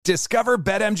Discover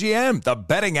BetMGM, the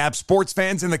betting app sports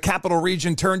fans in the capital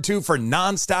region turn to for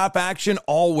nonstop action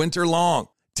all winter long.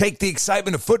 Take the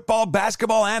excitement of football,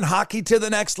 basketball, and hockey to the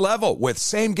next level with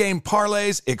same-game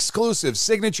parlays, exclusive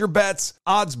signature bets,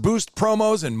 odds boost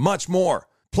promos, and much more.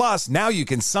 Plus, now you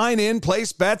can sign in,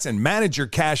 place bets, and manage your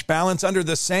cash balance under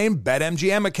the same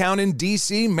BetMGM account in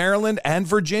D.C., Maryland, and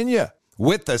Virginia.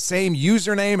 With the same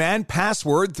username and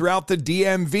password throughout the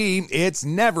DMV, it's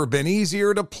never been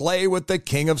easier to play with the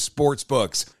king of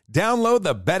sportsbooks. Download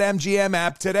the BetMGM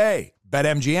app today.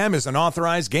 BetMGM is an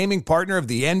authorized gaming partner of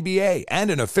the NBA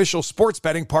and an official sports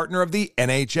betting partner of the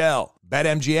NHL.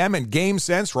 BetMGM and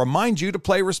GameSense remind you to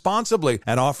play responsibly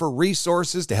and offer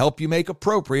resources to help you make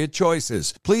appropriate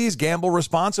choices. Please gamble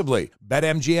responsibly.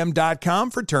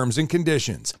 BetMGM.com for terms and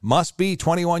conditions. Must be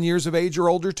 21 years of age or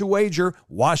older to wager.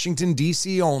 Washington,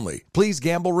 D.C. only. Please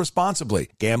gamble responsibly.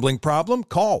 Gambling problem?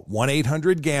 Call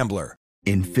 1-800-GAMBLER.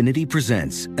 Infiniti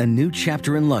presents a new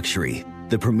chapter in luxury.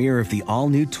 The premiere of the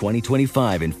all-new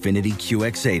 2025 Infiniti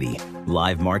QX80.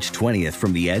 Live March 20th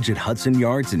from the Edge at Hudson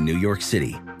Yards in New York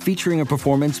City. Featuring a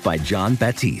performance by John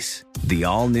Batiste. The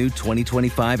all-new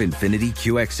 2025 Infiniti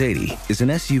QX80 is an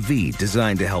SUV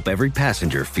designed to help every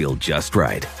passenger feel just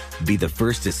right. Be the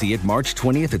first to see it March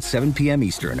 20th at 7 p.m.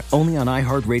 Eastern, only on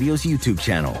iHeartRadio's YouTube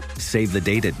channel. Save the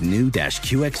date at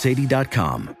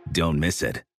new-QX80.com. Don't miss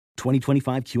it.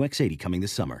 2025 QX80 coming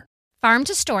this summer. Farm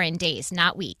to store in days,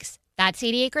 not weeks. That's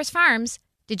 80 Acres Farms.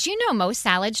 Did you know most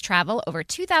salads travel over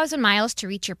 2,000 miles to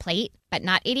reach your plate? But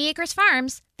not 80 Acres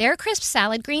Farms. Their crisp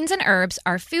salad greens and herbs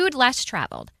are food less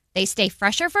traveled. They stay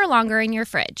fresher for longer in your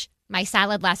fridge. My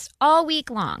salad lasts all week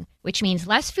long, which means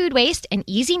less food waste and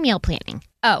easy meal planning.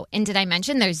 Oh, and did I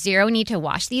mention there's zero need to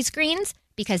wash these greens?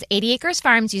 Because 80 Acres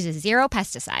Farms uses zero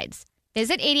pesticides.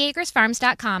 Visit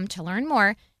 80acresfarms.com to learn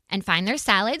more and find their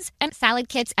salads and salad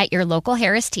kits at your local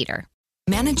Harris Teeter.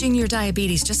 Managing your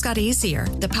diabetes just got easier.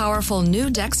 The powerful new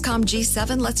Dexcom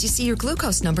G7 lets you see your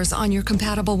glucose numbers on your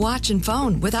compatible watch and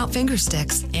phone without finger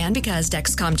sticks. And because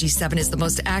Dexcom G7 is the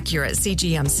most accurate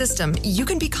CGM system, you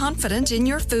can be confident in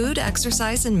your food,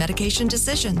 exercise, and medication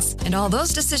decisions. And all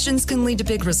those decisions can lead to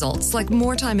big results like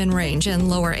more time in range and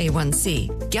lower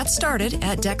A1C. Get started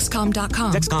at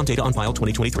Dexcom.com. Dexcom data on file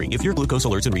 2023. If your glucose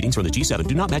alerts and readings from the G7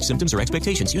 do not match symptoms or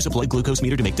expectations, use a blood glucose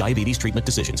meter to make diabetes treatment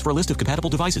decisions. For a list of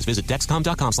compatible devices, visit Dexcom.com/compatibility. Quick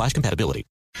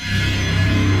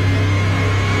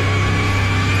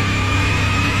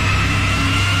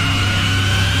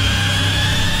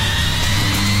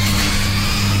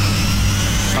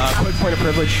point of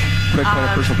privilege. Quick point of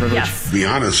personal privilege. Yes. Be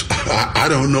honest, I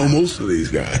don't know most of these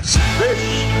guys. This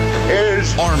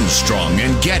is Armstrong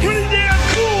and Getty. pretty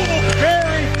damn cool.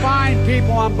 Very fine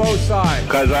people on both sides.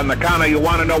 Because on the counter, you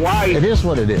want to know why? It is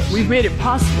what it is. We've made it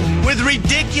possible. With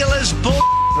ridiculous bull.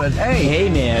 But hey,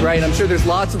 man. Right, I'm sure there's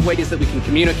lots of ways that we can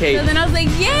communicate. So then I was like,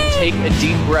 yay! Take a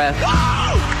deep breath.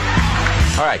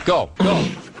 All right, go.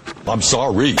 I'm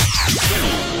sorry.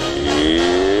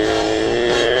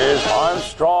 Here's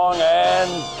Armstrong and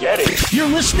Getty. You're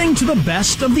listening to the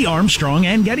best of the Armstrong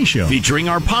and Getty Show. Featuring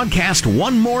our podcast,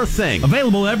 One More Thing.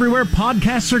 Available everywhere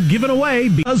podcasts are given away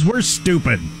because we're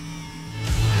stupid.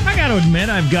 I got to admit,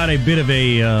 I've got a bit of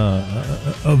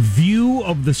a view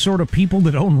of the sort of people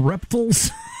that own reptiles.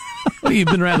 Well, you've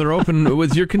been rather open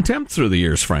with your contempt through the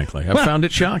years, frankly. I found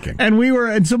it shocking.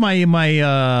 And so my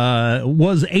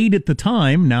was 8 at the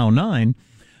time, now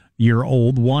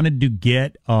 9-year-old, wanted to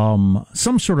get some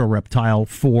sort of reptile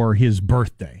for his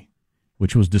birthday,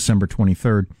 which was December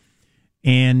 23rd.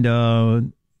 And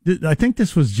I think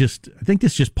this just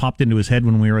popped into his head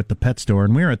when we were at the pet store,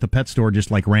 and we were at the pet store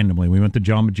just like randomly. We went to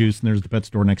Jamba Juice, and there's the pet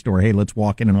store next door. Hey, let's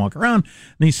walk in and walk around.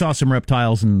 And he saw some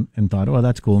reptiles and thought, oh,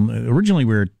 that's cool. And originally,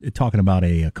 we were talking about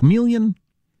a chameleon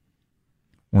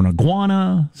or an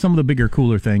iguana, some of the bigger,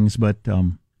 cooler things, but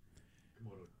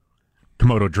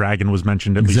Komodo dragon was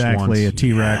mentioned at least once. Exactly, a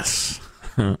T-Rex.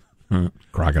 Yes.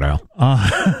 Crocodile.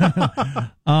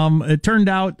 It turned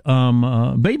out a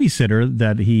babysitter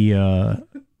that he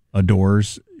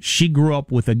adores, she grew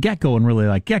up with a gecko and really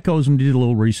liked geckos and did a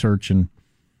little research, and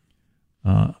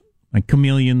like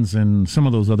chameleons and some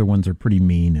of those other ones are pretty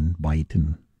mean and bite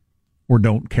or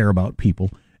don't care about people.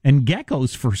 And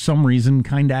geckos, for some reason,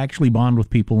 kind of actually bond with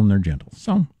people and they're gentle.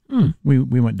 So we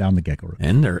went down the gecko route.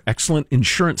 And they're excellent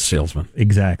insurance salesmen.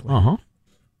 Exactly. Uh-huh.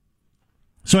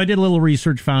 So I did a little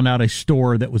research, found out a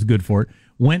store that was good for it,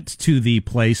 went to the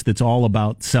place that's all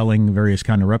about selling various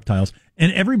kind of reptiles,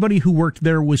 and everybody who worked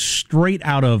there was straight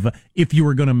out of if you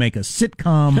were going to make a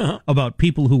sitcom about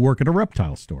people who work at a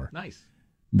reptile store. Nice.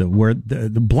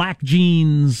 The black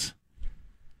jeans,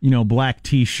 black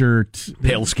T-shirt,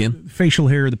 pale skin, facial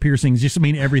hair, the piercings, just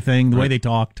everything, the way they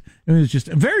talked. It was just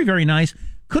very, very nice.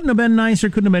 Couldn't have been nicer.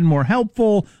 Couldn't have been more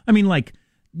helpful. I mean,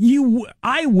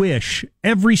 I wish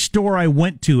every store I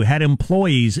went to had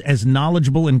employees as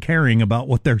knowledgeable and caring about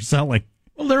what they're selling.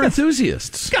 Well, they're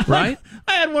enthusiasts, right?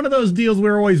 I had one of those deals we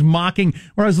were always mocking,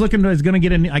 where I got to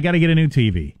get a new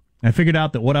TV. I figured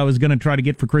out that what I was going to try to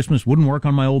get for Christmas wouldn't work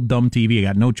on my old dumb TV. I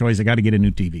got no choice. I got to get a new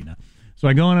TV now. So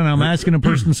I go in and I'm asking a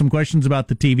person some questions about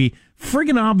the TV.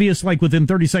 Friggin' obvious, within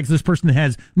 30 seconds, this person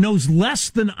knows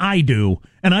less than I do.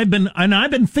 And I've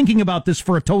been thinking about this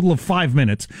for a total of 5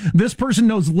 minutes. This person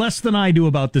knows less than I do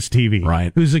about this TV.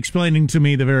 Right. Who's explaining to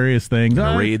me the various things.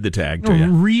 Read the tag to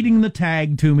you. Reading the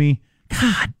tag to me.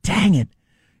 God dang it.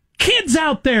 Kids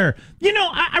out there.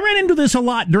 I ran into this a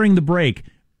lot during the break.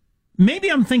 Maybe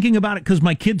I'm thinking about it because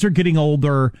my kids are getting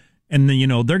older and they're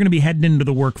going to be heading into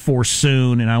the workforce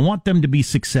soon and I want them to be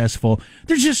successful.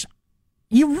 There's just,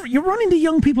 you run into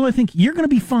young people, I think you're going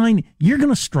to be fine. You're going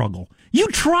to struggle. You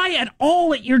try at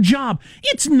all at your job.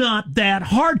 It's not that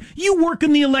hard. You work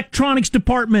in the electronics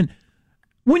department.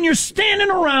 When you're standing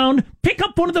around, pick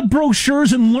up one of the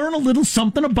brochures and learn a little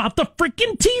something about the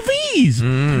freaking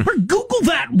TVs. Or Google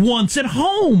that once at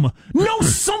home. Know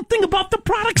something about the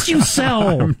products you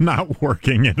sell. I'm not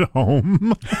working at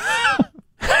home.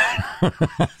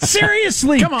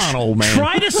 Seriously. Come on, old man.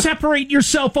 Try to separate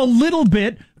yourself a little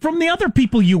bit from the other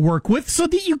people you work with so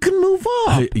that you can move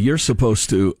up. You're supposed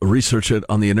to research it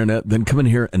on the internet, then come in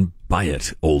here and buy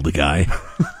it, old guy.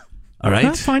 All right?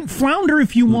 That's fine. Flounder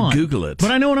if you want. Google it.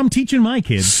 But I know what I'm teaching my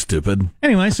kids. Stupid.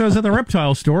 Anyway, so I was at the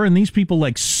reptile store, and these people,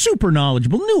 super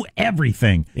knowledgeable, knew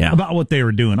everything about what they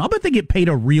were doing. I'll bet they get paid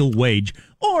a real wage.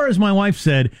 Or, as my wife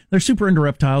said, they're super into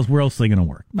reptiles. Where else are they going to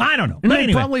work? I don't know. And But they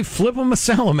anyway. probably flip them a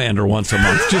salamander once a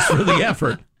month just for the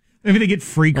effort. Maybe they get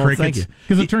free Well, thank crickets. you.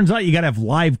 Because it turns out you got to have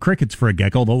live crickets for a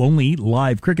gecko. They'll only eat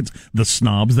live crickets. The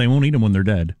snobs, they won't eat them when they're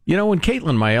dead. When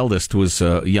Caitlin, my eldest, was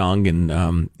young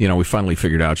and, we finally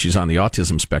figured out she's on the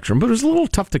autism spectrum, but it was a little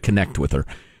tough to connect with her.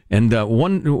 And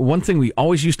one thing we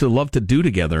always used to love to do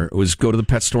together was go to the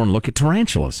pet store and look at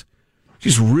tarantulas.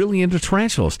 She's really into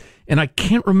tarantulas. And I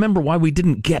can't remember why we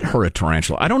didn't get her a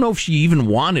tarantula. I don't know if she even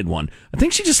wanted one. I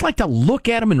think she just liked to look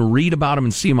at them and read about them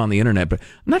and see them on the internet. But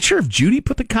I'm not sure if Judy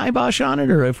put the kibosh on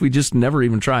it or if we just never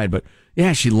even tried. But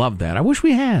yeah, she loved that. I wish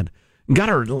we had. Got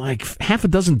her half a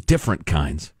dozen different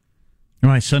kinds.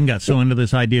 My son got so into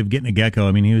this idea of getting a gecko.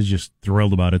 I mean, he was just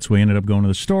thrilled about it. So we ended up going to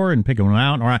the store and picking one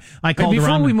out. Or I called before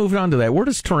around. we moved on to that, where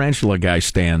does tarantula guy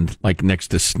stand, next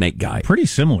to snake guy? Pretty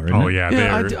similar, isn't it?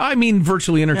 Yeah. I mean,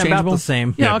 virtually interchangeable. about the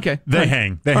same. Yeah, okay. They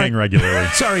hang regularly.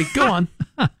 Sorry, go on.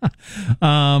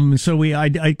 So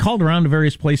I called around to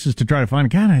various places to try to find.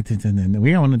 God, this was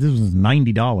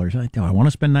 $90. I want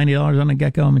to spend $90 on a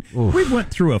gecko. I mean, we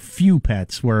went through a few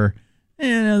pets where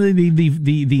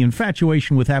the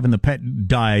infatuation with having the pet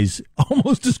dies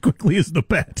almost as quickly as the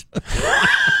pet.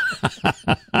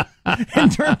 In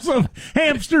terms of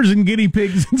hamsters and guinea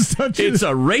pigs and such. It's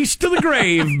a race to the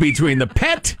grave between the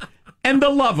pet and the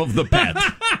love of the pet.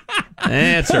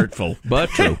 That's hurtful, but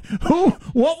true.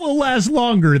 What will last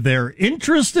longer, their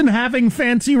interest in having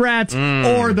fancy rats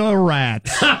or the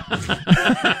rats?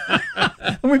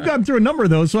 And we've gone through a number of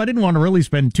those, so I didn't want to really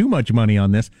spend too much money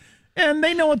on this. And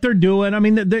they know what they're doing. I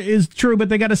mean, that is true, but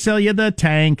they got to sell you the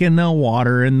tank and the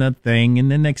water and the thing. And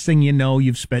the next thing you know,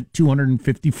 you've spent $250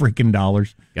 freaking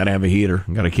dollars. Got to have a heater.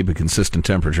 Got to keep a consistent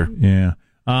temperature. Yeah.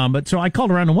 But so I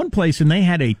called around to one place and they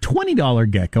had a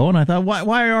 $20 gecko. And I thought,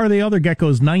 why are the other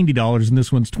geckos $90 and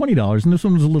this one's $20? And this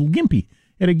one was a little gimpy.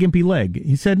 It had a gimpy leg.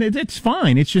 He said, it's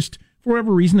fine. It's just, for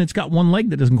whatever reason, it's got one leg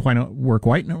that doesn't quite work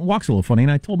right and it walks a little funny.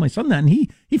 And I told my son that, and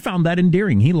he found that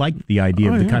endearing. He liked the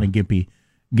idea of the kind of gimpy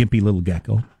little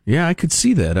gecko. Yeah, I could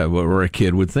see that. Where a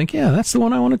kid would think, yeah, that's the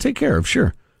one I want to take care of.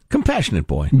 Sure. Compassionate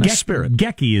boy. Nice spirit.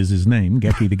 Gecky is his name.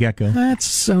 Gecky the gecko. That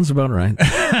sounds about right.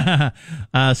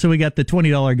 So we got the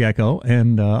 $20 gecko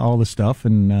and all the stuff,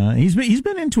 and he's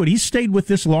been into it. He's stayed with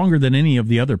this longer than any of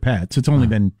the other pets. It's only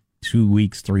been 2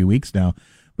 weeks, 3 weeks now.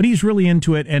 But he's really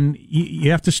into it, and you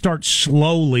have to start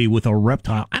slowly with a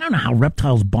reptile. I don't know how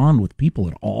reptiles bond with people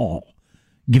at all,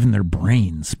 given their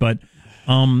brains, but...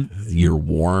 You're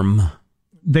warm.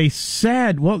 They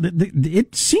said,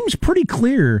 it seems pretty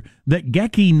clear that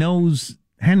Gecky knows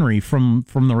Henry from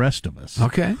the rest of us.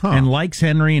 Okay. And likes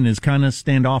Henry and is kind of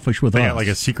standoffish with us. They got like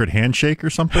a secret handshake or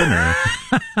something? Or?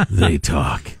 They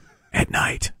talk at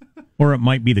night. Or it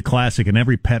might be the classic, and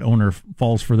every pet owner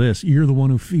falls for this. You're the one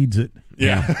who feeds it.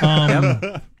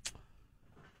 Yeah.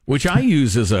 Which I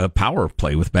use as a power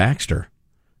play with Baxter.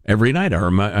 Every night I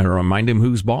remind him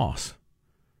who's boss.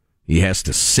 He has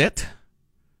to sit,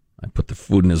 I put the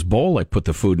food in his bowl. I put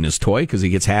the food in his toy because he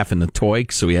gets half in the toy,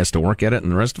 so he has to work at it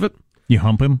and the rest of it. You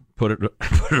hump him? Put it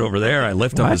over there. I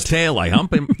lift up his tail. I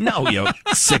hump him. No, you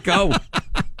sicko.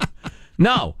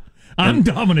 No. I'm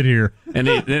dominant here. And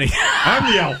then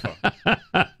I'm the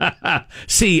alpha.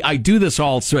 See, I do this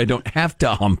all so I don't have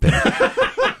to hump him.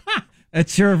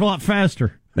 That's sure a lot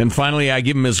faster. Then finally I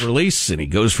give him his release, and he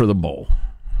goes for the bowl.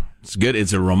 It's good.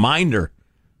 It's a reminder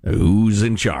of who's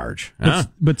in charge. Huh?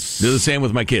 But do the same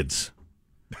with my kids.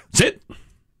 Sit.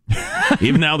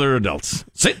 Even now they're adults.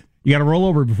 Sit. You got to roll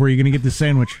over before you're going to get the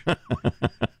sandwich.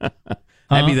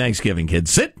 Happy Thanksgiving,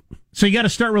 kids. Sit. So you got to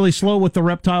start really slow with the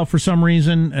reptile for some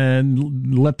reason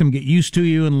and let them get used to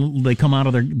you, and they come out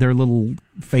of their little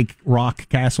fake rock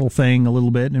castle thing a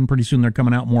little bit, and pretty soon they're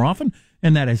coming out more often,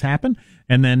 and that has happened.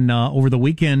 And then over the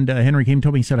weekend, Henry came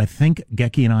to me and said, I think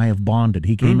Gecky and I have bonded.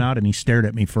 He came out and he stared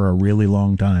at me for a really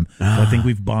long time. So I think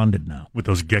we've bonded now. With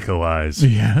those gecko eyes.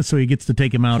 Yeah, so he gets to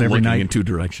take him out every Looking night. in two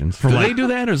directions. Do they do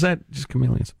that, or is that just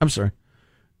chameleons? I'm sorry.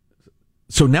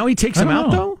 So now he takes him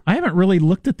out, though? I haven't really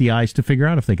looked at the eyes to figure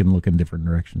out if they can look in different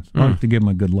directions. I'll have to give him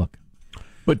a good look.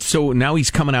 But so now he's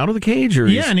coming out of the cage? Or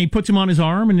yeah, and he puts him on his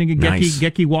arm, and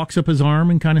Gecky walks up his arm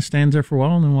and kind of stands there for a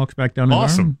while, and then walks back down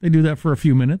his arm. They do that for a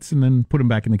few minutes, and then put him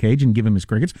back in the cage and give him his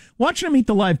crickets. Watching him eat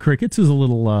the live crickets is a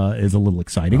little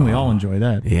exciting. We all enjoy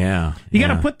that. Yeah. You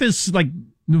got to put this like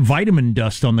vitamin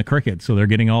dust on the crickets, so they're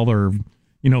getting all their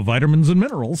vitamins and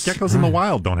minerals. Geckos in the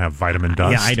wild don't have vitamin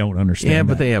dust. Yeah, I don't understand. Yeah,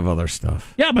 but that. they have other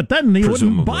stuff. Yeah, but then they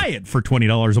wouldn't buy it for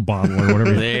 $20 a bottle or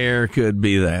whatever. There could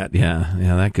be that. Yeah,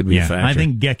 that could be a factor. I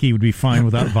think Gecky would be fine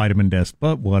without vitamin dust,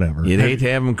 but whatever. You'd hate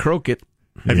to have him croak it.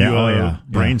 Have you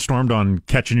brainstormed on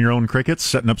catching your own crickets,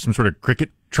 setting up some sort of cricket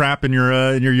trap in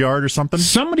your yard or something?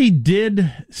 Somebody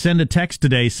did send a text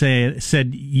today said,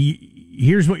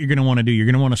 here's what you're going to want to do. You're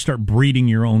going to want to start breeding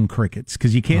your own crickets,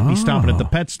 because you can't be stopping at the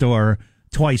pet store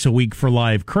twice a week for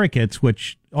live crickets,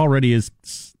 which already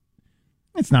it's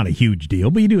not a huge deal,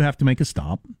 but you do have to make a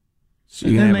stop. So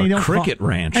you have a cricket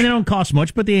ranch. And they don't cost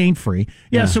much, but they ain't free.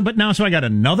 Yeah. So I got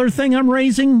another thing I'm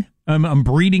raising. I'm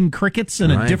breeding crickets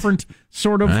in a different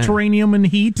sort of terrarium and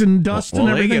heat and dust and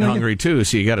everything. They get hungry too,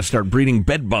 so you got to start breeding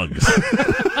bed bugs.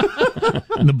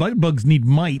 And the bed bugs need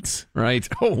mites. Right.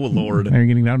 Oh, Lord. They're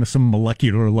getting down to some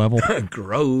molecular level.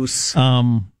 Gross.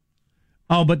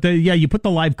 But you put the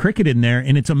live cricket in there,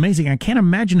 and it's amazing. I can't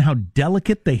imagine how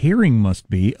delicate the hearing must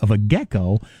be of a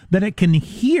gecko that it can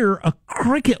hear a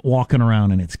cricket walking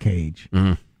around in its cage.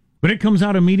 Mm. But it comes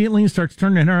out immediately and starts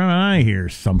turning around. I hear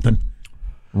something.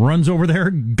 Runs over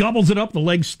there, gobbles it up, the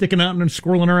legs sticking out and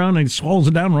swirling around, and swallows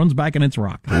it down, runs back in its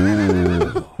rock.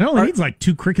 It only needs like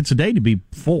 2 crickets a day to be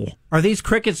full. Are these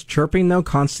crickets chirping, though,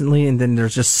 constantly, and then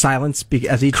there's just silence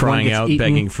as each one gets out, eaten?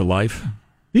 begging for life?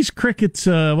 These crickets,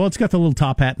 it's got the little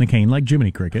top hat and the cane, like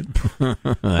Jiminy Cricket.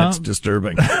 That's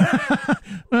disturbing.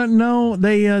 No,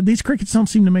 these crickets don't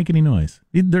seem to make any noise.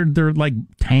 They're like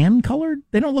tan colored.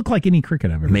 They don't look like any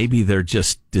cricket I've ever. Maybe they're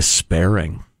just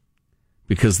despairing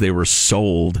because they were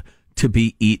sold to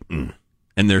be eaten,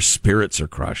 and their spirits are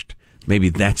crushed. Maybe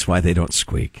that's why they don't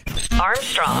squeak.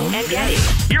 Armstrong and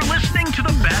Getty. You're listening to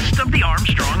the best of the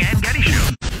Armstrong and Getty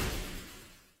Show.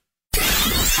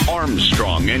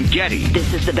 Armstrong and Getty.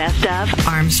 This is the best of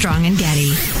Armstrong and Getty.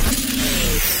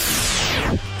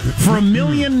 For $1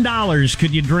 million,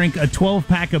 could you drink a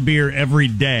 12-pack of beer every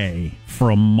day for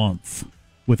a month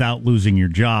without losing your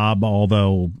job?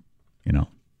 Although,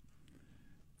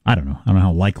 I don't know. I don't know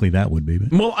how likely that would be.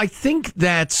 But. Well, I think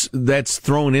that's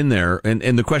thrown in there,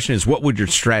 and the question is, what would your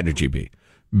strategy be?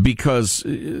 Because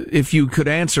if you could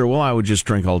answer, well, I would just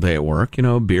drink all day at work,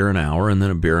 beer an hour and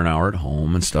then a beer an hour at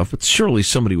home and stuff, but surely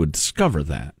somebody would discover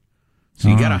that. So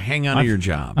you got to hang on to your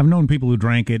job. I've known people who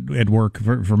drank at work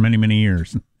for many, many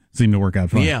years. Seemed to work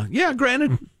out fine. Yeah,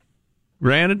 granted.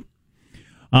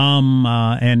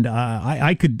 And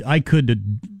I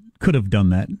could have done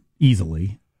that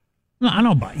easily. I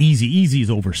know about easy. Easy is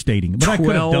overstating, but I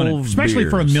could have done it, especially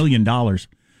for $1 million.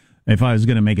 If I was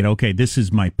going to make it, okay, this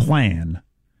is my plan.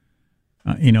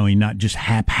 And not just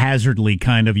haphazardly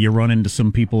kind of you run into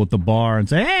some people at the bar and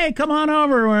say, hey, come on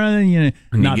over.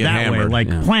 Not that hammered, way,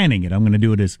 planning it. I'm going to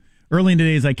do it as early in the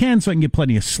day as I can so I can get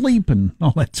plenty of sleep and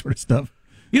all that sort of stuff.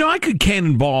 I could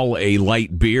cannonball a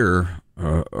light beer.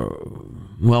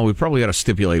 Well, we probably got to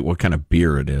stipulate what kind of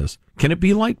beer it is. Can it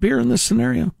be light beer in this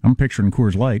scenario? I'm picturing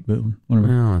Coors Light, but whatever.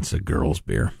 Well, it's a girl's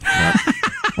beer.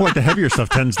 Well, like the heavier stuff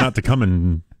tends not to come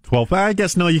in 12. I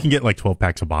guess no, you can get like 12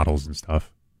 packs of bottles and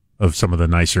stuff of some of the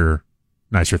nicer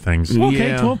things.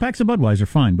 Okay, 12 packs of Budweiser,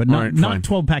 fine, but not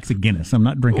 12 packs of Guinness. I'm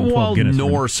not drinking 12 Guinness.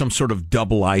 Nor some sort of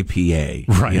double IPA,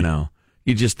 right?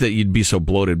 You'd be so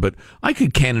bloated. But I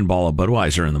could cannonball a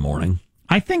Budweiser in the morning.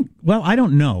 I think. Well, I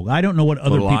don't know. I don't know what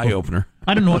other people. Eye opener.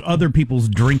 I don't know what other people's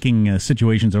drinking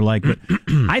situations are like, but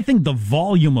I think the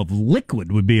volume of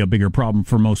liquid would be a bigger problem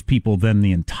for most people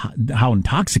than how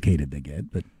intoxicated they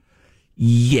get. But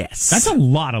yes, that's a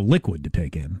lot of liquid to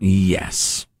take in.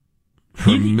 Yes, for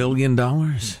 $1 million.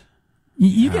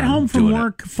 You get home from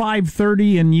work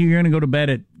 5:30, and you're going to go to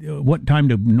bed at what time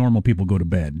do normal people go to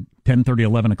bed? 10:30,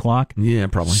 11 o'clock? Yeah,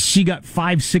 probably. She got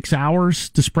 5-6 hours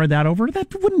to spread that over.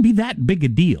 That wouldn't be that big a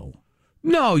deal.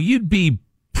 No, you'd be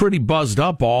pretty buzzed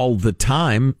up all the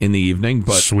time in the evening.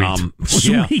 But sweet.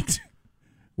 Sweet. Yeah.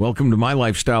 Welcome to my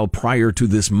lifestyle prior to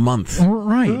this month.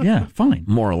 Right, yeah, fine.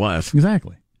 More or less.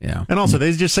 Exactly. Yeah. And also,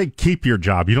 they just say keep your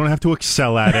job. You don't have to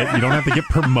excel at it. You don't have to get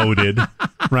promoted,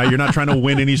 right? You're not trying to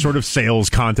win any sort of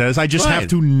sales contest. I just have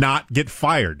to not get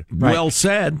fired. Right. Well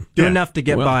said. Do enough to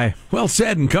get by. Well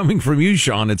said. And coming from you,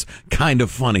 Sean, it's kind of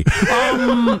funny.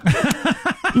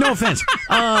 No offense.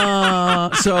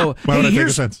 So why would I take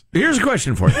offense? Here's a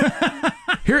question for you.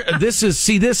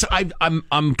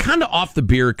 I'm kind of off the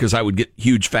beer because I would get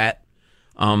huge fat.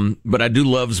 But I do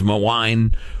love my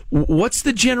wine. What's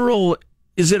the general?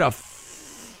 Is it a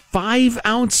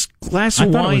 5-ounce glass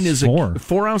of wine? Is it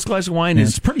 4-ounce glass of wine? Yeah,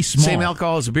 it's pretty small. Same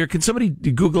alcohol as a beer. Can somebody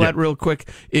Google that real quick?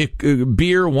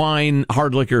 Beer, wine,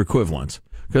 hard liquor equivalents.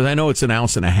 Because I know it's 1.5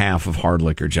 ounces of hard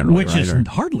liquor generally, which is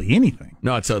hardly anything.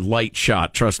 No, it's a light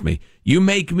shot. Trust me. You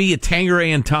make me a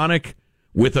Tanqueray and tonic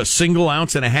with a 1.5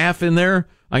 ounces in there,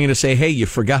 I'm going to say, hey, you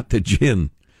forgot the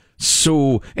gin.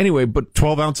 So anyway, but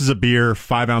 12 ounces of beer,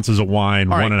 5 ounces of wine,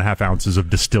 1.5 ounces of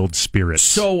distilled spirits.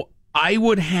 So I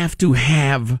would have to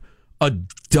have a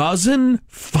dozen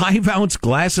 5-ounce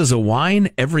glasses of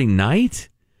wine every night.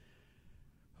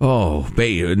 Oh,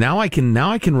 baby, now I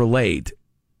can relate.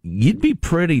 You'd be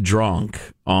pretty drunk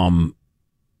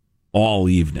all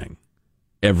evening,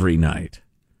 every night.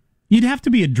 You'd have to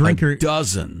be a drinker. A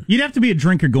dozen. You'd have to be a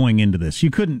drinker going into this. You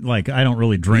couldn't, I don't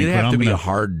really drink. You'd have to be a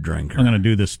hard drinker. I'm going to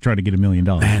do this, try to get $1 million.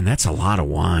 Man, that's a lot of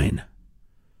wine.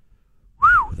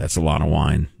 Whew, that's a lot of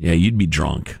wine. Yeah, you'd be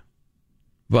drunk.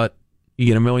 But you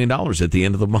get $1 million at the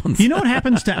end of the month. You know what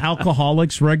happens to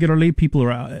alcoholics regularly? People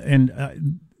are,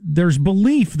 and there's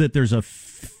belief that there's a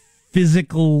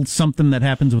physical something that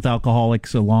happens with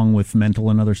alcoholics along with mental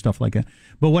and other stuff like that.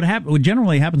 But what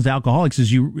generally happens to alcoholics is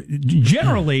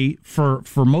generally for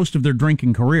most of their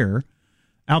drinking career,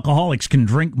 alcoholics can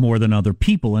drink more than other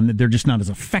people, and they're just not as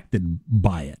affected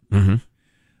by it. Mm-hmm.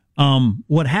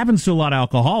 What happens to a lot of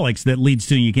alcoholics that leads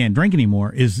to you can't drink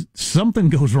anymore is something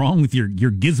goes wrong with your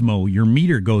gizmo, your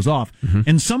meter goes off. Mm-hmm.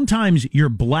 And sometimes you're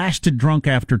blasted drunk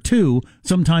after 2.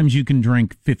 Sometimes you can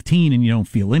drink 15 and you don't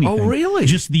feel anything. Oh, really?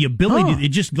 Just the ability, it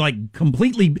just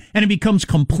completely, and it becomes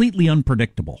completely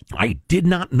unpredictable. I did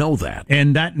not know that.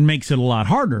 And that makes it a lot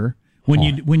harder.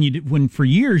 When for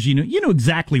years, you know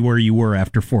exactly where you were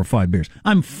after 4 or 5 beers.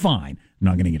 I'm fine. I'm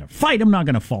not going to get a fight. I'm not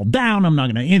going to fall down. I'm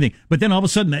not going to anything. But then all of a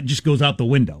sudden, that just goes out the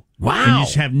window. Wow! And you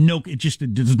just have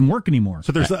it doesn't work anymore.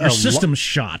 So there's your system's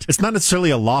shot. It's not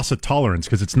necessarily a loss of tolerance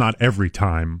because it's not every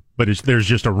time, but there's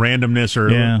just a randomness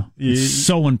or it's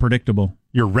so unpredictable.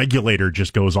 Your regulator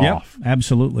just goes off.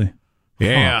 Absolutely.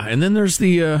 Yeah, and then there's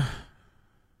the.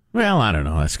 Well, I don't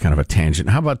know. That's kind of a tangent.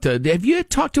 How about have you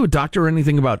talked to a doctor or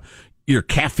anything about your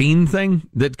caffeine thing?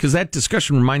 Because that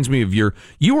discussion reminds me of you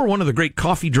were one of the great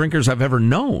coffee drinkers I've ever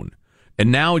known,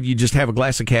 and now you just have a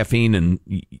glass of caffeine and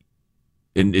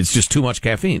it's just too much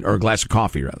caffeine, or a glass of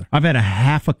coffee rather. I've had a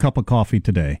half a cup of coffee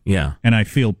today. Yeah, and I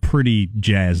feel pretty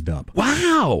jazzed up.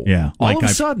 Wow. Yeah, all of a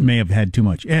sudden, may have had too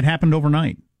much. It happened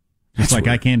overnight. It's like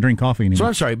weird. I can't drink coffee anymore. So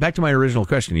I'm sorry. Back to my original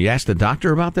question. You asked a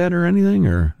doctor about that or anything,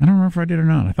 or I don't remember if I did or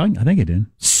not. I think I did.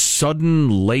 Sudden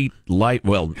late life,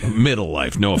 middle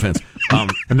life. No offense.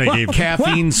 And they gave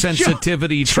caffeine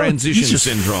sensitivity transition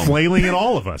syndrome, flailing at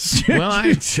all of us.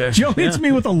 Well, Joe hits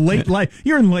me with a late life.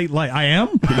 You're in late life. I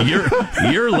am.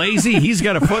 You're lazy. He's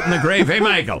got a foot in the grave. Hey,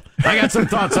 Michael, I got some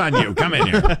thoughts on you. Come in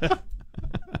here.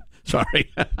 Sorry.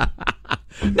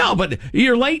 No, but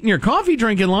you're late in your coffee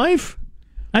drinking life.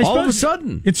 All of a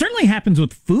sudden. It certainly happens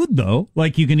with food, though.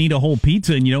 Like you can eat a whole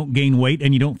pizza and you don't gain weight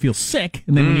and you don't feel sick.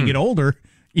 And then when you get older,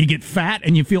 you get fat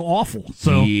and you feel awful.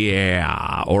 So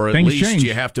yeah, or at least change.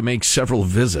 You have to make several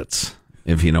visits,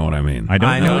 if you know what I mean.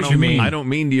 I know what you mean. I don't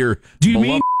mean to your... Do you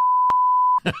mean...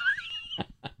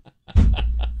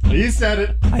 He said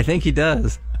it. I think he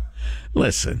does.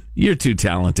 Listen, you're too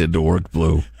talented to work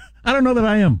blue. I don't know that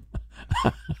I am.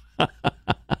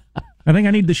 I think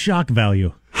I need the shock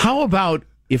value. How about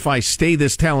if I stay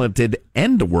this talented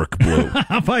and work blue?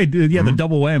 If I do, the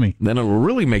double whammy. Then it'll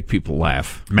really make people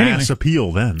laugh. Mass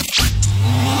appeal then.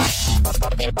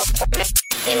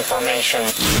 Information.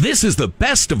 This is the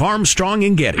best of Armstrong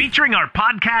and Getty. Featuring our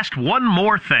podcast, One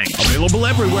More Thing. Available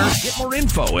everywhere. Get more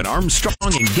info at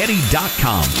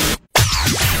ArmstrongandGetty.com.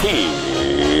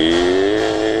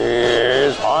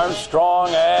 Here's Armstrong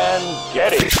and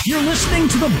Getty. You're listening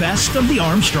to the best of the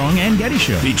Armstrong and Getty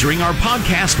Show. Featuring our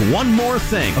podcast, One More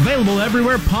Thing. Available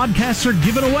everywhere podcasts are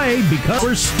given away because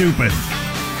we're stupid.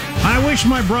 I wish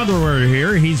my brother were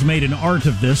here. He's made an art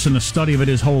of this and a study of it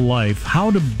his whole life. How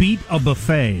to beat a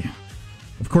buffet.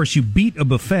 Of course, you beat a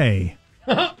buffet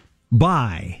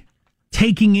by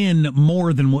taking in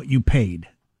more than what you paid.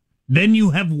 Then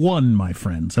you have won, my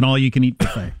friends, an all-you-can-eat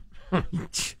buffet.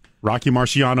 Rocky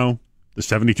Marciano, the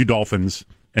 72 Dolphins,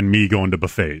 and me going to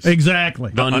buffets.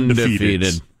 Exactly.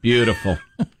 Undefeated. Beautiful.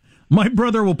 My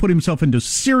brother will put himself into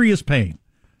serious pain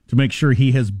to make sure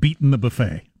he has beaten the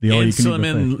buffet. The all-you-can-eat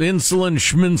buffet. Insulin,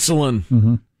 schminsulin.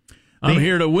 Mm-hmm. I'm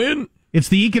here to win. It's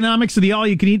the economics of the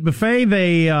all-you-can-eat buffet.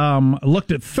 They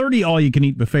looked at 30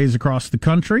 all-you-can-eat buffets across the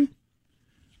country.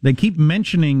 They keep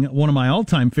mentioning one of my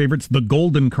all-time favorites, the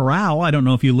Golden Corral. I don't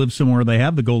know if you live somewhere they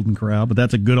have the Golden Corral, but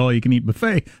that's a good all-you-can-eat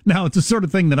buffet. Now, it's the sort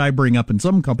of thing that I bring up in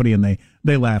some company, and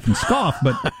they laugh and scoff,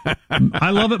 but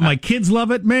I love it. My kids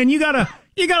love it. Man, you got a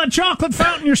chocolate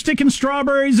fountain you're sticking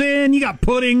strawberries in. You got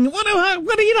pudding. What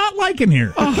are you not liking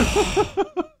here?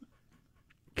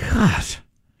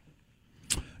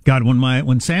 God,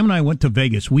 when Sam and I went to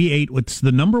Vegas, we ate what's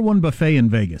the number one buffet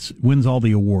in Vegas. It wins all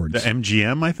the awards. The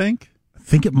MGM, I think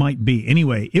it might be.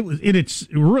 Anyway, it's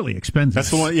really expensive.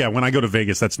 That's the one. Yeah, when I go to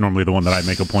Vegas, that's normally the one that I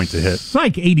make a point to hit. It's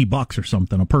like $80 or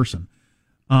something a person.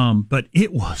 But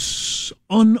it was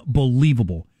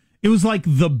unbelievable. It was like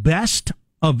the best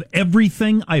of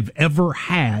everything I've ever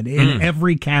had in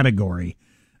every category.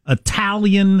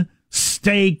 Italian,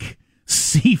 steak,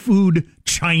 seafood,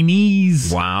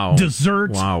 Chinese,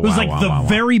 desserts. It was the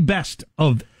very best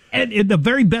of the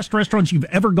very best restaurants you've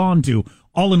ever gone to,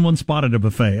 all in one spot at a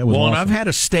buffet. It was awesome. And I've had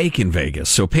a steak in Vegas,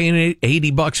 so paying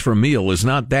 $80 for a meal is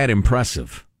not that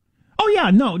impressive. Oh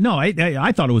yeah, no,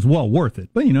 I thought it was well worth it.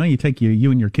 But you take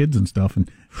you and your kids and stuff,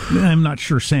 and I'm not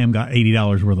sure Sam got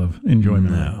 $80 worth of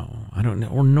enjoyment. No, I don't know,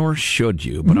 or nor should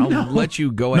you. But I'll let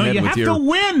you go ahead with your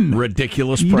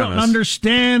ridiculous premise. You don't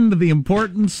understand the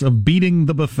importance of beating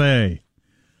the buffet.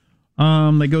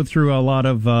 They go through a lot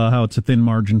of how it's a thin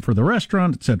margin for the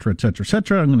restaurant, et cetera, et cetera, et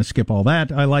cetera. I'm going to skip all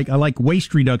that. I like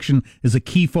waste reduction as a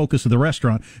key focus of the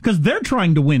restaurant because they're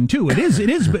trying to win too. It is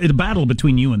a battle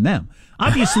between you and them.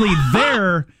 Obviously,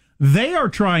 they are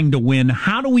trying to win.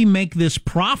 How do we make this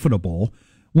profitable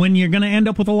when you're going to end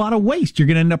up with a lot of waste? You're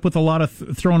going to end up with a lot of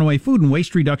throwing away food, and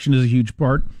waste reduction is a huge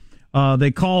part.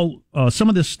 They call some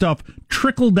of this stuff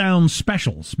trickle-down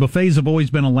specials. Buffets have always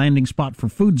been a landing spot for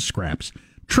food scraps.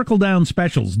 Trickle-down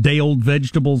specials, day-old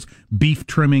vegetables, beef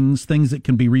trimmings, things that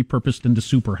can be repurposed into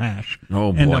super hash.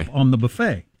 Oh, boy. End up on the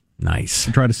buffet. Nice.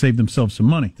 To try to save themselves some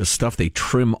money. The stuff they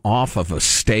trim off of a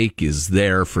steak is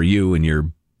there for you and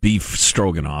your beef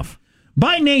stroganoff.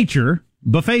 By nature,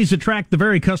 buffets attract the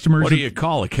very customers... What do you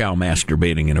call a cow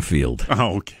masturbating in a field?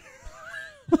 Oh, okay.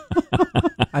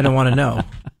 I don't want to know.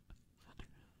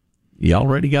 You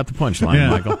already got the punchline,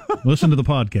 Michael. Listen to the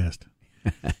podcast.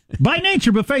 By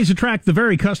nature, buffets attract the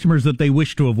very customers that they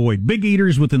wish to avoid. Big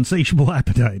eaters with insatiable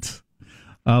appetites.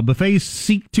 Buffets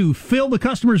seek to fill the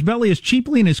customer's belly as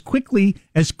cheaply and as quickly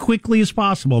as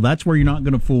possible. That's where you're not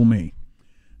going to fool me.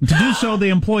 And to do so, they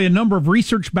employ a number of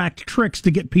research-backed tricks to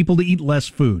get people to eat less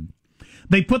food.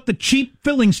 They put the cheap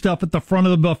filling stuff at the front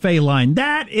of the buffet line.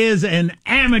 That is an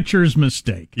amateur's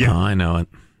mistake. Yeah, I know it.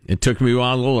 It took me a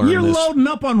while to learn You're loading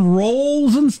up on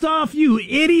rolls and stuff, you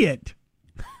idiot.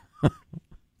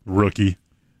 Rookie.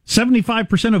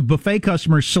 75% of buffet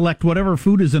customers select whatever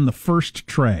food is in the first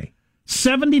tray.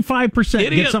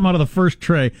 75% get something out of the first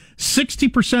tray.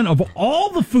 60% of all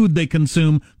the food they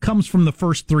consume comes from the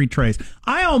first three trays.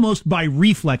 I almost by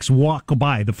reflex walk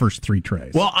by the first three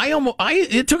trays. Well,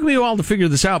 it took me a while to figure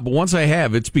this out, but once I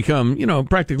have, it's become,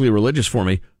 practically religious for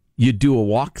me. You do a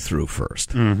walkthrough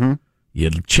first. Mm-hmm. You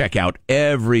check out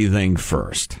everything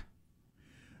first.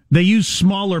 They use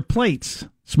smaller plates.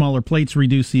 Smaller plates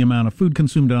reduce the amount of food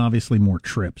consumed and obviously more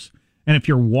trips. And if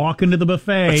you're walking to the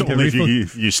buffet... That's only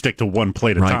if you stick to one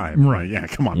plate at a time. Right. Yeah,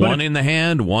 come on. One in the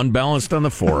hand, one balanced on the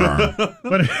forearm.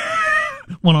 But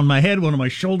one on my head, one on my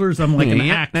shoulders. I'm like an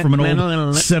act from an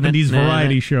old 70s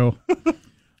variety show.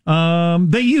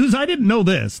 They use... I didn't know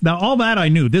this. Now, all that I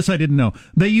knew. This I didn't know.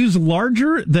 They use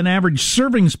larger than average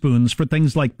serving spoons for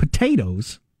things like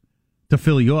potatoes to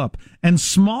fill you up, and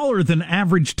smaller than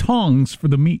average tongs for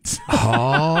the meats.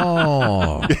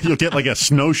 Oh. You'll get like a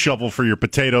snow shovel for your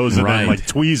potatoes and then like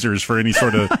tweezers for any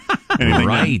sort of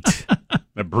anything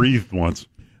that breathed once.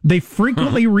 They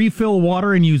frequently refill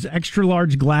water and use extra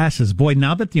large glasses. Boy,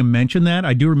 now that you mention that,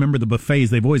 I do remember the buffets.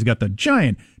 They've always got the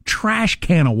giant trash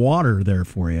can of water there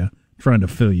for you, trying to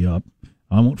fill you up.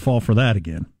 I won't fall for that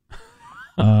again.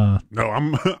 No,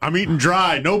 I'm eating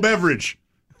dry, no beverage.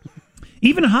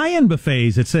 Even high-end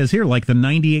buffets, it says here, like the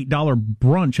 $98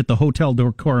 brunch at the Hotel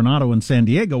del Coronado in San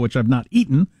Diego, which I've not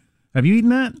eaten. Have you eaten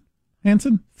that,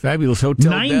 Hanson? Fabulous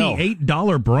Hotel $98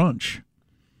 brunch.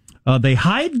 They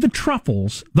hide the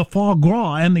truffles, the foie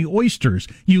gras, and the oysters.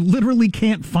 You literally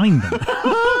can't find them.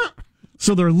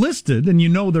 So they're listed, and you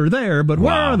know they're there, but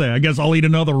where are they? I guess I'll eat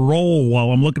another roll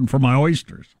while I'm looking for my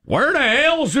oysters. Where the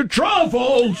hell's the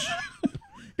truffles?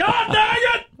 God dang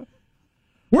it!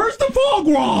 Where's the foie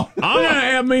gras? I'm going to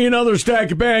have me another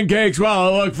stack of pancakes while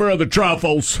I look for the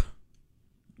truffles.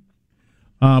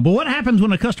 But what happens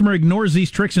when a customer ignores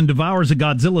these tricks and devours a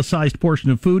Godzilla-sized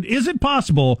portion of food? Is it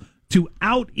possible to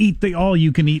out-eat the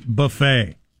all-you-can-eat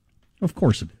buffet? Of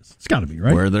course it is. It's got to be,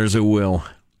 right? Where there's a will.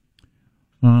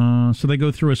 So they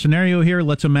go through a scenario here.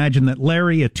 Let's imagine that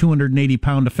Larry, a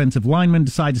 280-pound offensive lineman,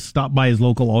 decides to stop by his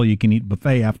local all-you-can-eat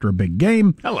buffet after a big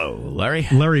game. Hello, Larry.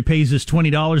 Larry pays his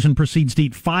 $20 and proceeds to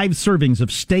eat 5 servings of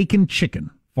steak and chicken,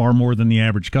 far more than the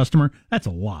average customer. That's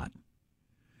a lot.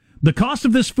 The cost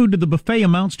of this food to the buffet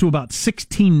amounts to about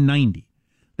 $16.90.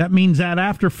 That means that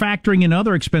after factoring in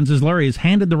other expenses, Larry has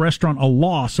handed the restaurant a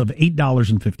loss of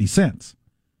 $8.50.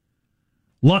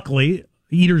 Luckily,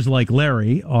 eaters like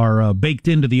Larry are baked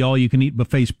into the all-you-can-eat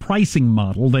buffet's pricing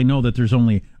model. They know that there's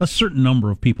only a certain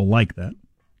number of people like that.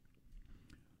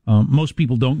 Most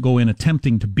people don't go in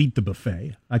attempting to beat the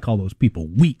buffet. I call those people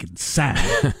weak and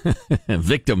sad.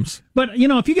 Victims. But, you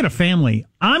know, if you get a family,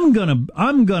 I'm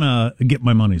gonna get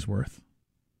my money's worth.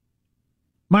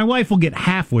 My wife will get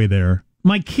halfway there.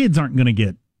 My kids aren't going to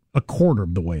get a quarter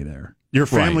of the way there. Your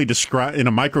family in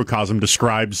a microcosm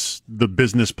describes the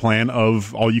business plan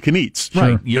of all you can eats.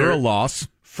 Right. You're a loss.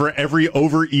 For every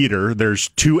overeater, there's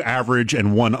 2 average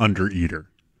and 1 undereater.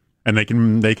 And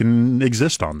they can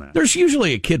exist on that. There's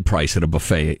usually a kid price at a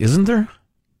buffet, isn't there?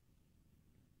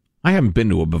 I haven't been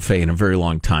to a buffet in a very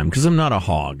long time because I'm not a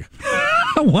hog.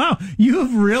 Wow,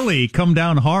 you've really come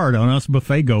down hard on us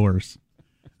buffet goers.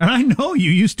 And I know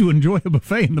you used to enjoy a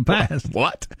buffet in the past.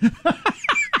 What?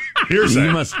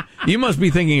 You must be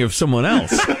thinking of someone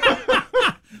else.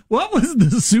 What was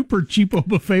the super cheapo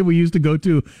buffet we used to go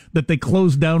to that they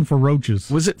closed down for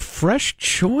roaches? Was it Fresh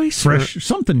Choice?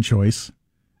 Something Choice.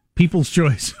 People's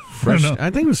Choice. I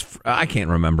think it was, I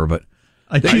can't remember, but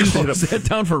they closed that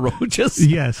down for roaches?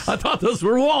 Yes. I thought those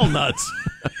were walnuts.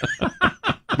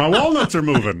 My walnuts are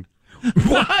moving.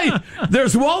 Why?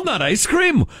 There's walnut ice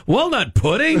cream, walnut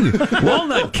pudding,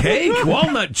 walnut cake,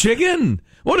 walnut chicken.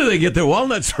 What do they get their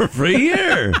walnuts for free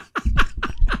here?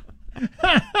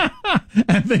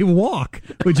 And they walk,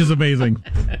 which is amazing.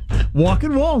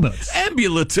 Walking walnuts.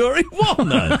 Ambulatory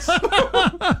walnuts.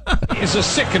 It's a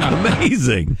sickening.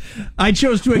 Amazing. I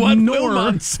chose to What ignore. will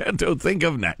Monsanto think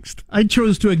of next? I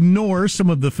chose to ignore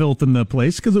some of the filth in the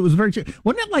place because it was very cheap.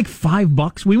 Wasn't it like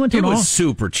 $5? We went to It was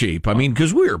super cheap. I mean,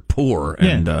 because we were poor.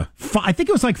 And I think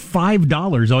it was like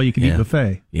 $5 all you could eat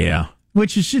buffet. Yeah.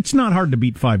 Which is, it's not hard to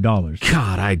beat $5.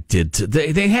 God, I did.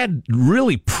 They had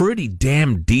really pretty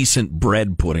damn decent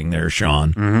bread pudding there,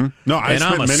 Sean. Mm-hmm. No,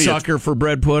 I'm a sucker for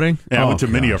bread pudding. Yeah, I went to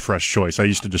many a Fresh Choice. I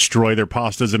used to destroy their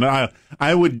pastas, and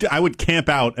I would camp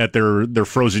out at their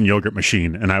frozen yogurt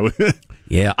machine, and I would.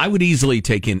 Yeah, I would easily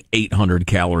take in 800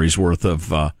 calories worth of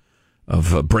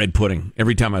bread pudding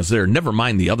every time I was there. Never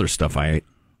mind the other stuff I ate.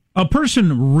 A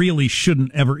person really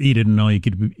shouldn't ever eat it in an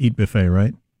all-you-could-eat buffet,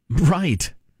 right?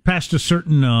 Right. Past a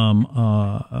certain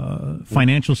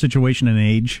financial situation and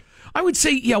age. I would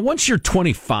say, yeah, once you're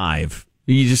 25,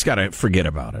 you just got to forget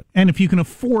about it. And if you can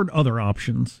afford other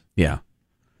options. Yeah.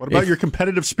 What about your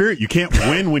competitive spirit? You can't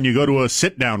win when you go to a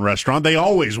sit-down restaurant. They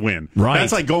always win. Right.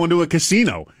 That's like going to a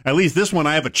casino. At least this one,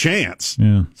 I have a chance.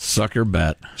 Yeah. Sucker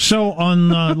bet. So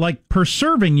on, like, per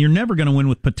serving, you're never going to win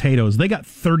with potatoes. They got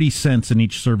 30 cents in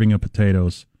each serving of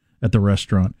potatoes at the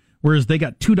restaurant. Whereas they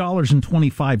got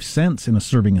 $2.25 in a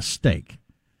serving of steak.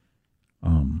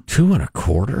 $2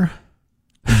 1/4?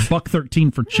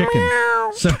 $1.13 for chicken.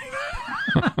 So,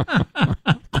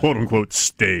 quote unquote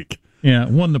steak. Yeah,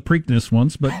 won the Preakness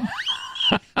once, but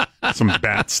some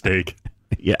bat steak.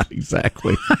 Yeah,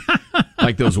 exactly.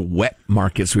 Like those wet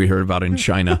markets we heard about in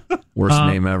China. Worst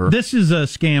name ever. This is a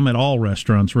scam at all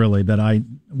restaurants, really.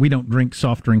 We don't drink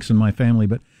soft drinks in my family,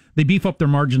 but they beef up their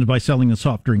margins by selling the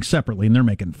soft drinks separately, and they're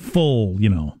making full,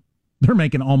 they're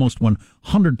making almost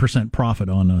 100% profit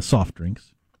on soft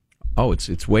drinks. Oh,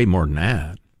 it's way more than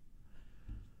that.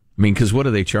 I mean, because what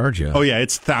do they charge you? Oh yeah,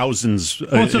 it's thousands.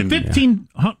 Well, it's a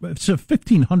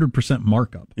 1,500%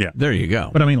 markup. Yeah, there you go.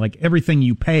 But I mean, like everything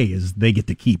you pay is they get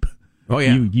to keep. Oh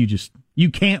yeah, you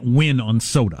can't win on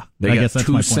soda. I guess that's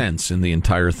 2 cents in the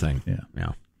entire thing.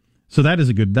 Yeah. So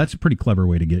that's a pretty clever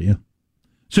way to get you.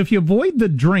 So if you avoid the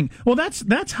drink, well,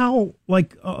 that's how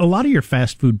like a lot of your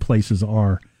fast food places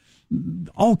are.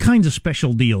 All kinds of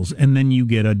special deals, and then you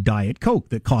get a Diet Coke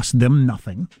that costs them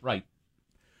nothing. Right.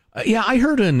 Yeah, I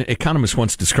heard an economist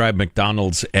once describe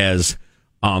McDonald's as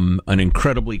an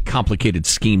incredibly complicated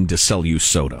scheme to sell you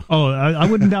soda. Oh, I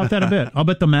wouldn't doubt that a bit. I'll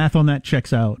bet the math on that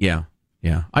checks out. Yeah.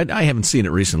 I haven't seen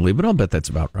it recently, but I'll bet that's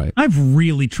about right. I've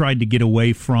really tried to get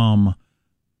away from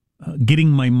getting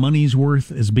my money's worth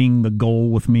as being the goal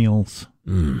with meals.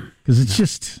 Because it's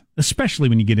just, especially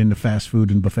when you get into fast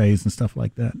food and buffets and stuff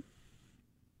like that.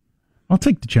 I'll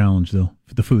take the challenge, though,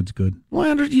 if the food's good.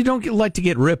 Well, you don't like to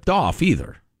get ripped off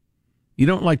either. You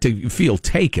don't like to feel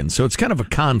taken, so it's kind of a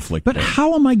conflict. But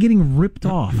how am I getting ripped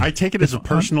off? I take it as a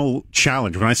personal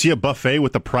challenge. When I see a buffet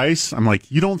with the price, I'm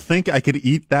like, you don't think I could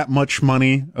eat that much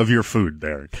money of your food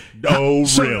there? Oh,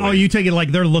 really? Oh, you take it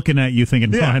like they're looking at you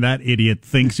thinking, that idiot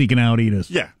thinks he can out-eat us.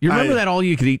 Yeah. You remember that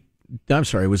all-you-could-eat? I'm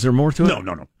sorry, was there more to it?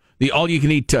 No. The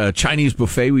all-you-can-eat Chinese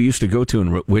buffet we used to go to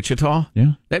in Wichita?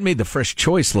 Yeah. That made the Fresh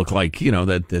Choice look like,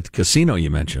 that casino you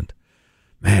mentioned.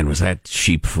 Man, was that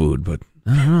cheap food, but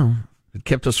I don't know. It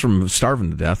kept us from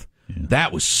starving to death. Yeah.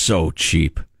 That was so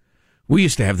cheap. We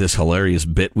used to have this hilarious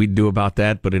bit we'd do about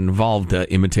that, but it involved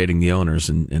imitating the owners,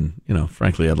 and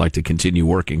frankly, I'd like to continue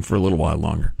working for a little while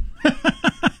longer.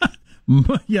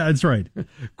 Yeah, that's right.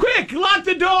 Quick, lock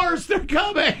the doors. They're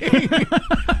coming.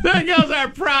 There goes our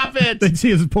profit. They'd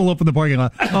see us pull up in the parking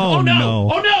lot. Oh, no.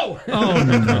 Oh, no. Oh,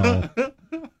 no.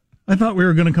 I thought we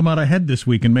were going to come out ahead this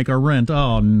week and make our rent.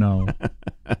 Oh, no.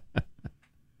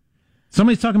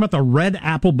 Somebody's talking about the Red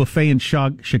Apple Buffet in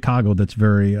Chicago that's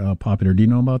very popular. Do you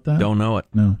know about that? Don't know it.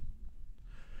 No.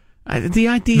 The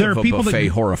idea of a buffet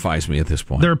horrifies me at this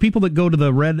point. There are people that go to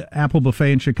the Red Apple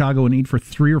Buffet in Chicago and eat for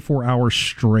 3 or 4 hours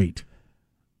straight.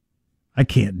 I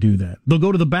can't do that. They'll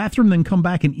go to the bathroom, then come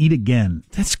back and eat again.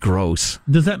 That's gross.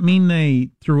 Does that mean they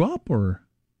threw up or?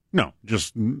 No,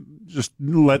 just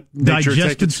let nature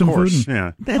take its course.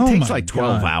 Yeah. That takes like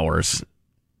 12 hours.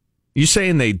 You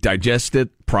saying they digest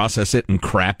it, process it, and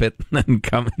crap it, and then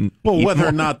come and eat whether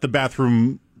or not the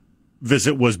bathroom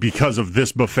visit was because of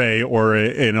this buffet or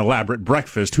an elaborate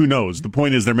breakfast, who knows? The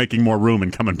point is they're making more room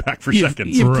and coming back for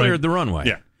seconds. You've cleared the runway.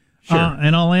 Yeah. Sure.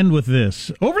 And I'll end with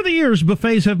this. Over the years,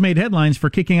 buffets have made headlines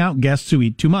for kicking out guests who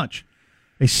eat too much.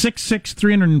 A 6'6",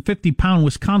 350-pound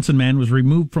Wisconsin man was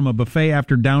removed from a buffet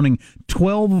after downing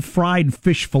 12 fried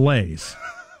fish fillets.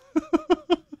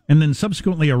 And then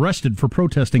subsequently arrested for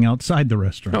protesting outside the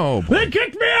restaurant. Oh, boy. They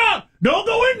kicked me out! Don't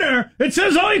go in there! It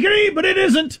says all you can eat, but it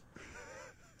isn't!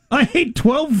 I ate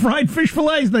 12 fried fish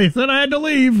fillets. They said I had to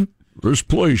leave. This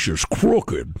place is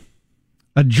crooked.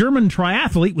 A German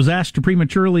triathlete was asked to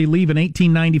prematurely leave an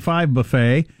 1895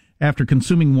 buffet after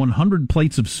consuming 100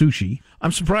 plates of sushi.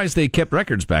 I'm surprised they kept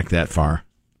records back that far.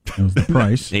 That was the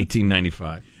price.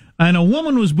 1895. And a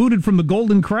woman was booted from the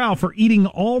Golden Corral for eating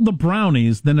all the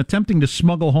brownies, then attempting to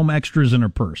smuggle home extras in her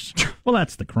purse. Well,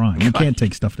 that's the crime. You can't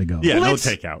take stuff to go. Yeah, no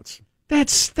takeouts.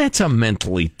 That's a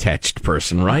mentally touched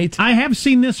person, right? I have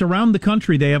seen this around the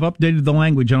country. They have updated the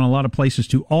language on a lot of places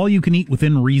to all you can eat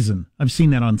within reason. I've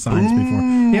seen that on signs before.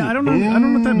 Yeah, I don't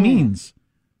know what that means.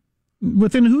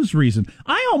 Within whose reason?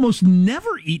 I almost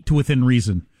never eat to within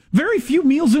reason. Very few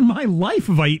meals in my life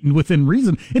have I eaten within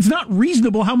reason. It's not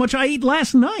reasonable how much I ate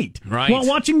last night. Right. While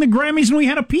watching the Grammys and we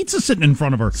had a pizza sitting in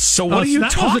front of her. So what are you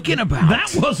talking about?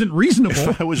 That wasn't reasonable.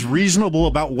 If I was reasonable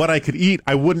about what I could eat,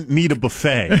 I wouldn't need a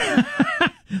buffet.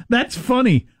 That's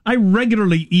funny. I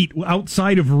regularly eat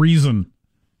outside of reason.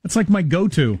 That's like my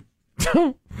go-to.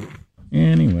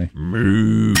 Anyway.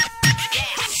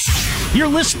 You're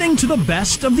listening to the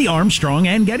best of the Armstrong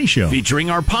and Getty Show. Featuring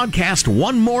our podcast,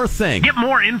 One More Thing. Get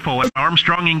more info at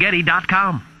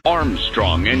ArmstrongandGetty.com.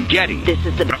 Armstrong and Getty. This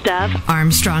is the best of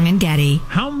Armstrong and Getty.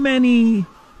 How many?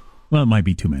 Well, it might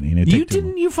be too many.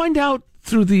 You find out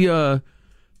through the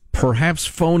perhaps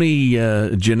phony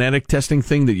genetic testing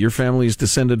thing that your family is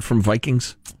descended from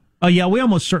Vikings? Yeah, we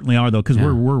almost certainly are, though, because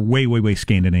we're way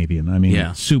Scandinavian. I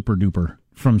mean, super duper.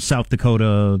 From South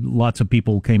Dakota, lots of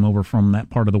people came over from that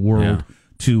part of the world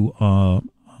to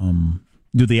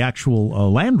do the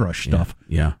actual land rush stuff.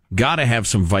 Yeah. Got to have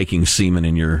some Viking semen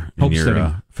in your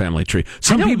family tree.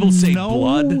 Some people say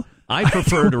blood. I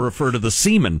prefer to refer to the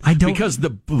semen because the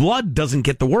blood doesn't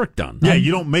get the work done. Yeah,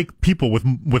 you don't make people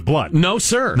with blood. No,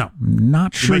 sir. No.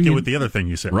 Not sure. You make it with the other thing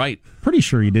you said. Right. Pretty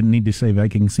sure you didn't need to say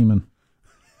Viking semen.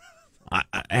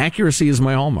 Accuracy is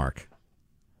my hallmark.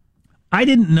 I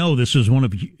didn't know this was one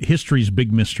of history's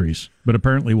big mysteries, but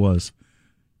apparently was.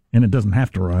 And it doesn't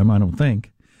have to rhyme, I don't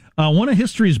think. One of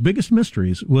history's biggest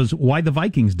mysteries was why the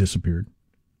Vikings disappeared.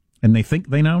 And they think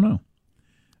they now know.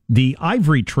 The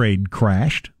ivory trade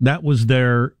crashed. That was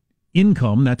their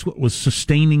income. That's what was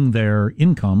sustaining their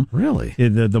income. Really?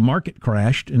 The market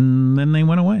crashed, and then they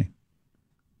went away.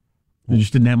 They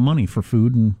just didn't have money for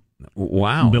food and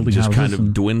building just houses kind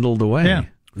of dwindled away. Yeah.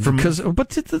 But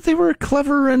they were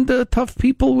clever and tough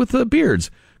people with beards.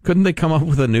 Couldn't they come up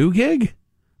with a new gig?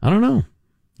 I don't know.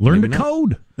 Learn to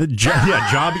code.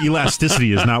 Job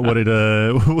elasticity is not what it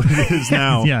is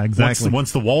now. Yeah, exactly.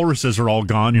 Once the walruses are all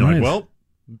gone, you're like, well,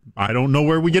 I don't know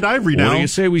where we get ivory now. What do you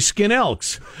say we skin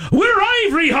elks? We're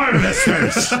ivory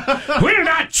harvesters. We're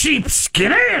not cheap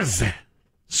skinners.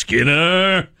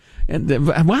 Skinner. And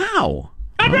wow.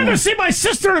 I'd rather see my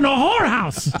sister in a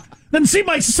whorehouse than see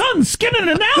my son skinning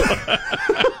an elk.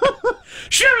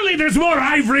 Surely there's more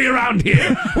ivory around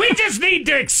here. We just need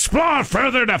to explore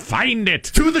further to find it.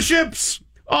 To the ships.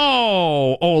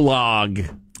 Oh,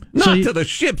 Olag. Not to the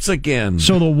ships again.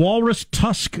 So the walrus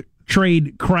tusk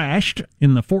trade crashed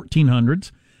in the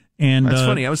 1400s. And that's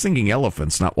funny. I was thinking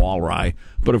elephants, not walrus.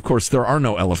 But of course, there are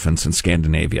no elephants in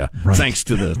Scandinavia, thanks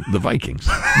to the Vikings.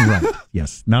 Right.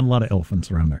 Yes. Not a lot of elephants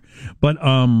around there. But it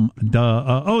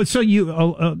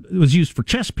was used for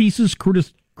chess pieces,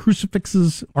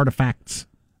 crucifixes, artifacts,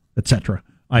 etc.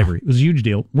 Ivory. It was a huge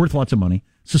deal, worth lots of money,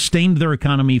 sustained their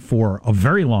economy for a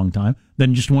very long time,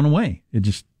 then just went away.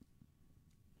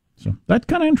 So that's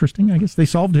kind of interesting. I guess they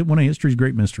solved it, one of history's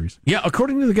great mysteries. Yeah,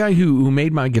 according to the guy who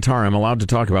made my guitar, I'm allowed to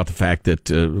talk about the fact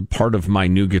that part of my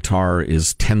new guitar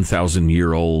is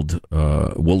 10,000-year-old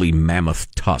woolly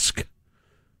mammoth tusk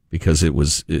because it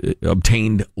was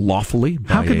obtained lawfully.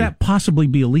 How could that possibly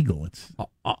be illegal?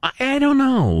 I don't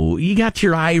know. You got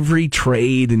your ivory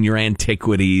trade and your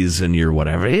antiquities and your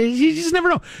whatever. You just never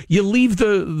know. You leave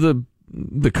the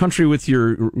country with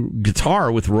your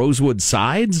guitar with rosewood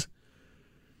sides.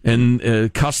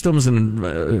 And customs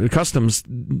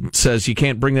says you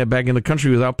can't bring that back in the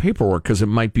country without paperwork because it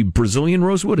might be Brazilian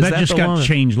rosewood. That just got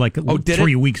changed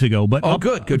 3 weeks ago. But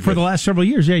good. For the last several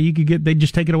years, they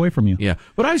just take it away from you. Yeah,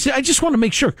 but I just want to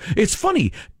make sure. It's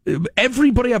funny.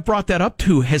 Everybody I've brought that up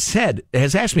to has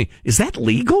asked me, is that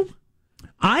legal?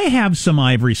 I have some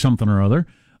ivory something or other.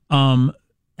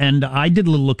 And I did a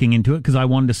little looking into it because I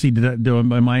wanted to see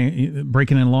am I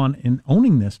breaking in law and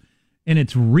owning this. And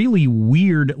it's really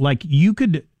weird. Like you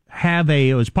could have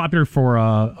it was popular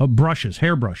for brushes,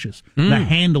 hair brushes. The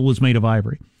handle was made of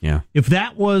ivory. Yeah. If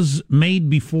that was made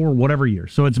before whatever year,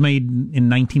 so it's made in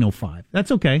 1905,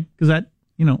 that's okay because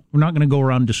we're not going to go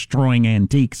around destroying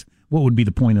antiques. What would be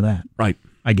the point of that? Right.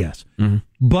 I guess. Mm-hmm.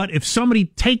 But if somebody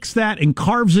takes that and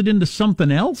carves it into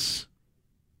something else,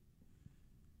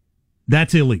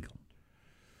 that's illegal.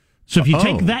 So if you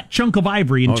take that chunk of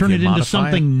ivory and turn it into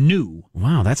something new,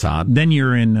 wow, that's odd. Then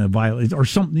you're in a violation or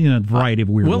something, a variety of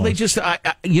weird. Well, laws. they just,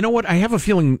 you know what? I have a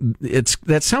feeling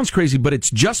that sounds crazy, but it's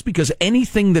just because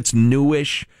anything that's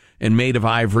newish and made of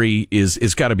ivory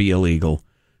is got to be illegal.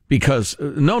 Because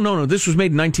no, this was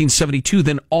made in 1972,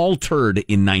 then altered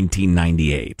in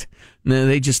 1998. No,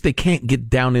 they can't get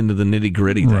down into the nitty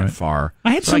gritty that far.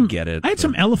 I get it. I had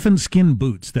some elephant skin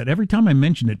boots that every time I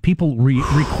mentioned it, people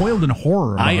recoiled in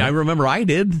horror. I remember I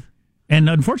did, and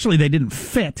unfortunately they didn't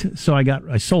fit, so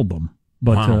I sold them.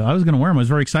 But I was going to wear them. I was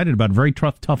very excited about it. Very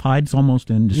tough hide. It's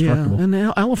almost indestructible. Yeah, and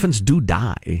elephants do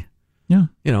die. Yeah,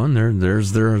 and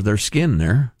there's their skin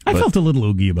there. I felt a little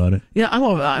oogie about it. Yeah,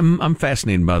 I'm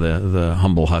fascinated by the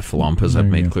humble heffalump, as I've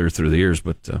made clear through the years,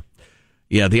 but.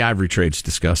 Yeah, the ivory trade's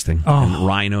disgusting. And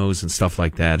rhinos and stuff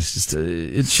like that. It's just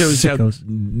it shows how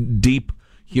deep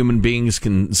human beings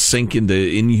can sink into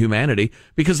inhumanity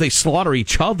because they slaughter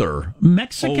each other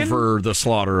over the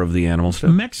slaughter of the animals.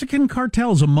 Mexican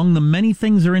cartels, among the many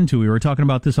things they're into, we were talking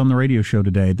about this on the radio show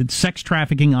today, the sex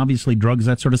trafficking, obviously drugs,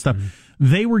 that sort of stuff.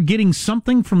 They were getting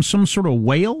something from some sort of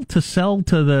whale to sell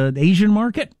to the Asian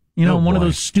market. One of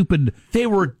those stupid... They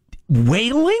were...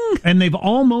 whaling? And they've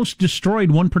almost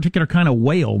destroyed one particular kind of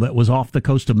whale that was off the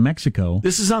coast of Mexico.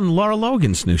 This is on Laura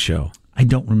Logan's new show. I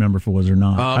don't remember if it was or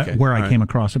not, I came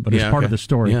across it, but it's part of the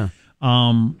story. Yeah.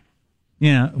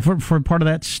 For part of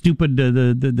that stupid,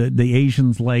 the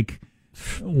Asians like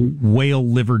whale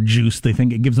liver juice. They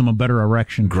think it gives them a better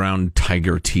erection. Ground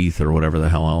tiger teeth or whatever the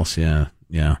hell else. Yeah.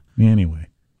 Anyway.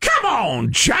 Come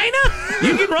on, China!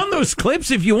 You can run those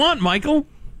clips if you want, Michael.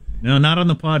 No, not on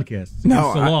the podcast. It's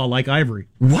against the law, like Ivory.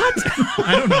 What?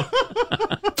 I don't know.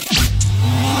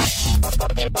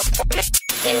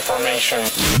 Information.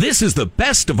 This is the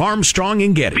best of Armstrong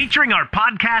and Getty. Featuring our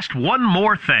podcast, One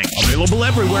More Thing. Available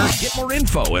everywhere. Get more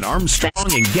info at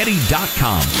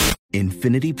ArmstrongandGetty.com.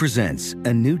 Infiniti presents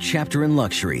a new chapter in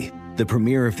luxury, the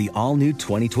premiere of the all-new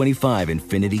 2025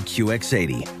 Infiniti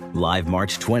QX80, live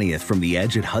March 20th from the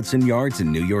Edge at Hudson Yards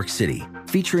in New York City,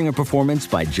 featuring a performance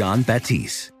by John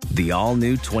Batiste. The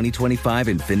all-new 2025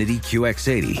 Infiniti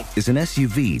QX80 is an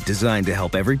SUV designed to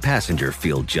help every passenger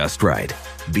feel just right.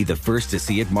 Be the first to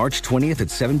see it March 20th at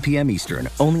 7 p.m. Eastern,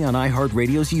 only on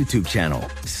iHeartRadio's YouTube channel.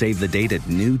 Save the date at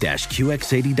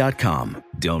new-QX80.com.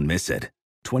 Don't miss it.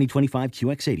 2025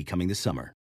 QX80 coming this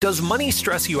summer. Does money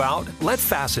stress you out? Let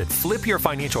Facet flip your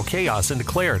financial chaos into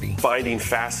clarity. Finding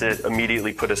Facet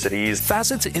immediately put us at ease.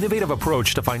 Facet's innovative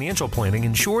approach to financial planning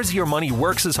ensures your money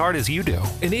works as hard as you do,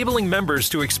 enabling members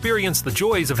to experience the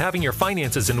joys of having your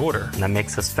finances in order. And that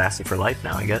makes us Facet for life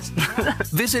now, I guess.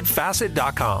 Visit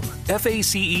Facet.com,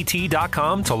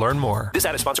 FACET.com to learn more. This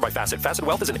ad is sponsored by Facet. Facet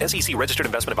Wealth is an SEC registered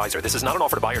investment advisor. This is not an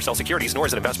offer to buy or sell securities, nor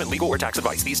is it investment, legal, or tax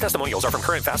advice. These testimonials are from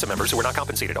current Facet members who are not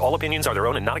compensated. All opinions are their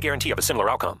own and not a guarantee of a similar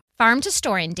outcome. Farm to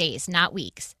store in days, not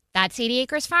weeks. That's 80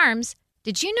 Acres Farms.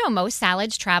 Did you know most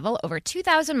salads travel over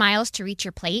 2,000 miles to reach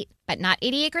your plate? But not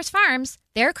 80 Acres Farms.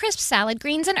 Their crisp salad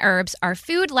greens and herbs are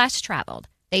food less traveled.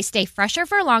 They stay fresher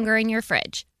for longer in your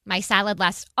fridge. My salad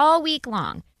lasts all week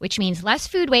long, which means less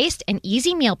food waste and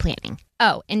easy meal planning.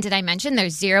 Oh, and did I mention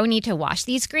there's zero need to wash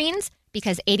these greens?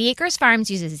 Because 80 Acres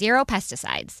Farms uses zero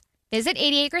pesticides. Visit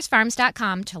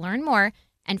 80acresfarms.com to learn more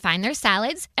and find their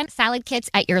salads and salad kits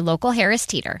at your local Harris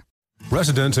Teeter.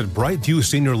 Residents at Brightview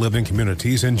Senior Living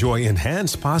Communities enjoy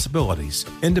enhanced possibilities,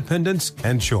 independence,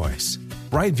 and choice.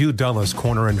 Brightview Dulles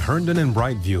Corner in Herndon and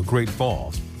Brightview, Great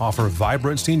Falls, offer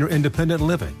vibrant senior independent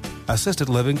living, assisted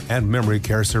living, and memory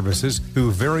care services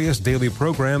through various daily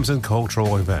programs and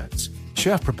cultural events.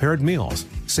 Chef-prepared meals,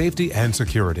 safety and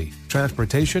security,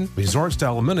 transportation,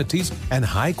 resort-style amenities, and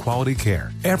high-quality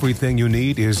care. Everything you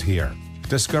need is here.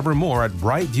 Discover more at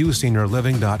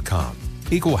brightviewseniorliving.com.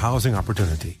 Equal housing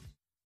opportunity.